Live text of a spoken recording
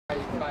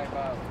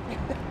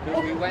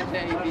We went to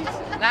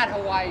ABC, not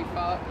Hawaii.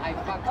 I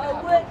fucked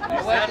up.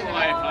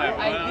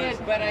 I did,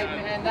 but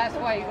and that's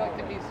why he looked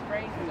at me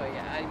strangely.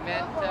 I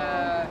meant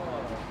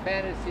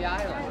Fantasy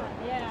Island.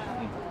 Yeah.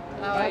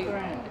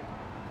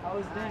 How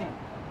was dinner?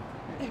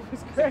 It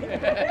was great.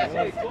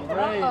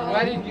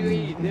 What did you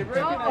eat?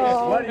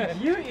 What did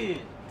you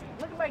eat?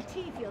 Look at my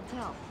teeth, you'll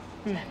tell.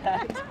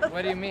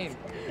 What do you mean?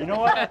 You know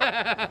what?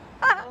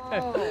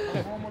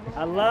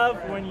 I love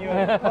when you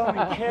call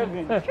me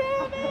Kevin. Kevin!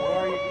 How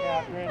are you,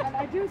 Catherine? And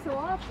I do so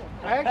often.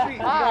 I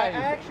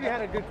actually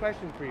had a good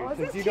question for you. Oh,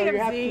 Since this you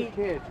have TMZ.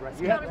 2 kids,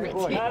 right? You have 2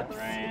 boys.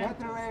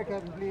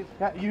 Catherine, please.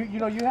 You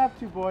know, you have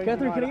 2 boys.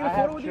 Catherine, can I get a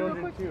photo with you real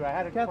children quick? too. I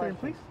had a Catherine,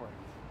 question please. for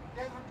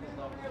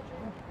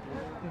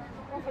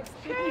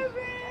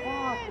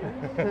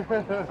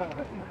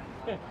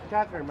you.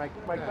 Catherine, my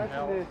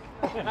question is,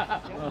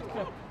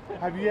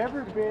 have you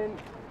ever been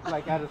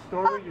like at a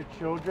store with your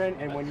children,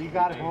 and when you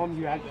got home,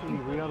 you actually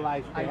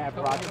realized they had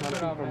brought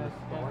something from the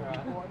store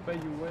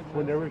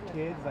when they were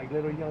kids, like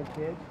little young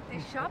kids?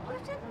 They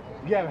shoplifted?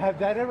 Yeah, have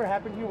that ever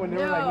happened to you when they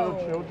were like little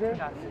children?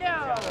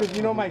 No. Because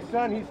you know, my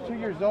son, he's 2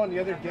 years old. And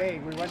the other day,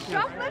 we went to.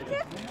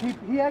 Shoplifted?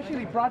 He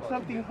actually brought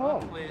something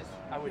home. Please,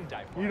 I would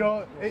die for it. You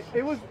know,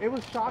 it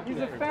was shocking.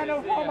 He's a fan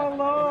of Home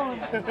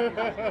Alone.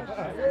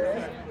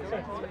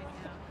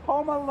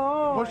 Home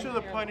Alone. What should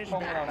the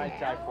punishment? I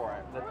die for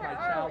it. That's my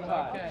challenge.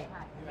 Okay.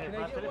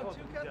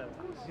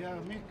 Yeah,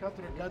 me,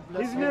 Catherine. God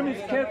bless His name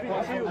is Kevin too.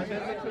 God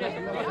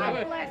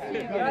bless you.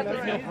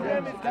 Catherine, his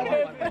name is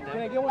Kevin. Can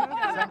I get one?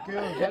 Thank you.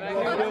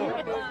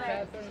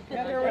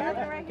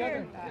 Catherine, right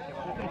here.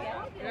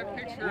 Get a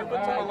picture of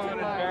Home Alone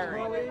and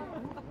Barry.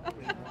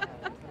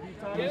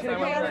 Yes, I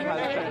went with my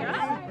husband.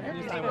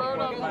 Yes, I went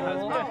with my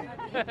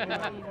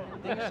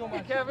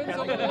husband. Kevin's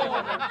alone.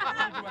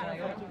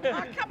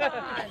 Come on.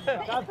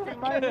 Catherine,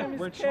 my name is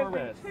We're Kevin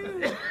tourists. too.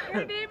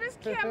 Your name is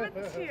Kevin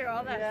too.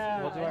 All that.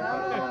 Yeah. We'll do our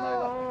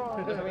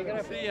photo. Are we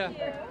gonna see ya?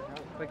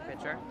 Quick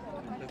picture.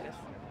 Lucas.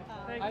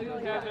 Thank you,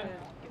 Kevin.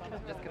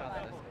 Just get on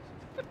this.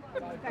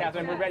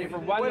 Catherine, we're ready for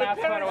one last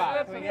photo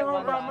op. Can we get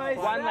one last?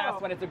 One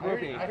last one. It's a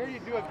groupie. I heard you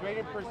do a great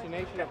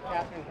impersonation of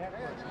Catherine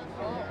Hepburn.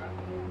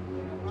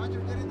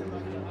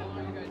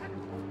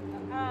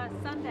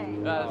 Sunday.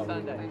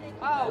 Sunday.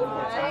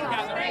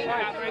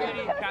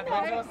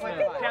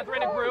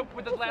 Catherine, a group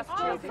with the last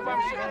two. Please. Oh,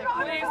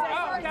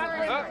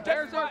 Catherine.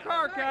 There's our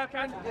car,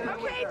 Catherine.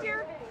 Okay,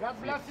 dear.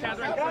 Catherine, please.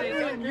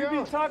 Catherine, you've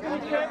been talking to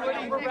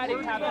Kevin. We're ready,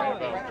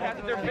 Catherine.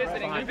 Catherine, they're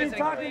visiting. They're You've been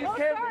visiting. talking to Oh,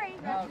 Kevin. sorry.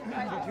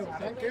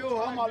 Thank you,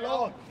 Home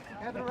Alone.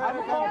 I'm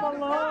Home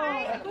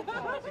Alone.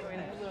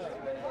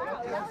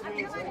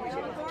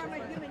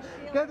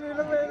 Catherine,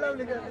 look very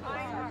lovely.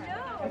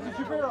 This is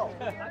your girl.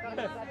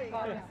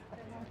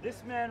 This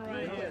man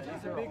right here,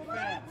 he's a big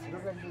fan.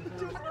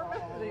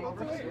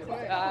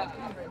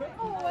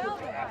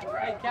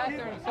 Hey,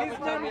 Catherine, someone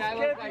told me I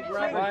look like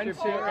Kevin Robert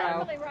Shapiro.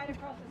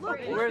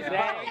 Where's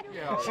that?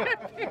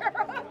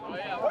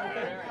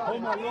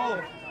 Home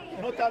Alone.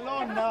 Not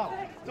alone now.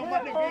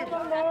 Somebody give.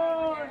 Home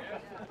Alone.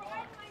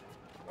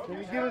 Can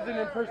you give us an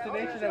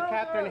impersonation of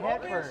Catherine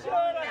Hepburn?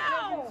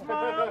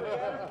 No!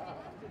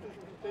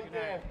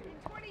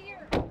 20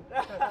 years.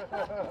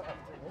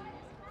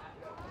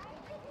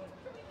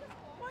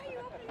 Why are you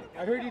opening the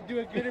I heard you do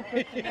a good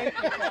impersonation,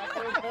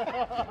 Catherine.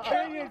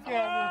 Can you,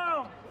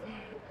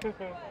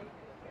 Kevin?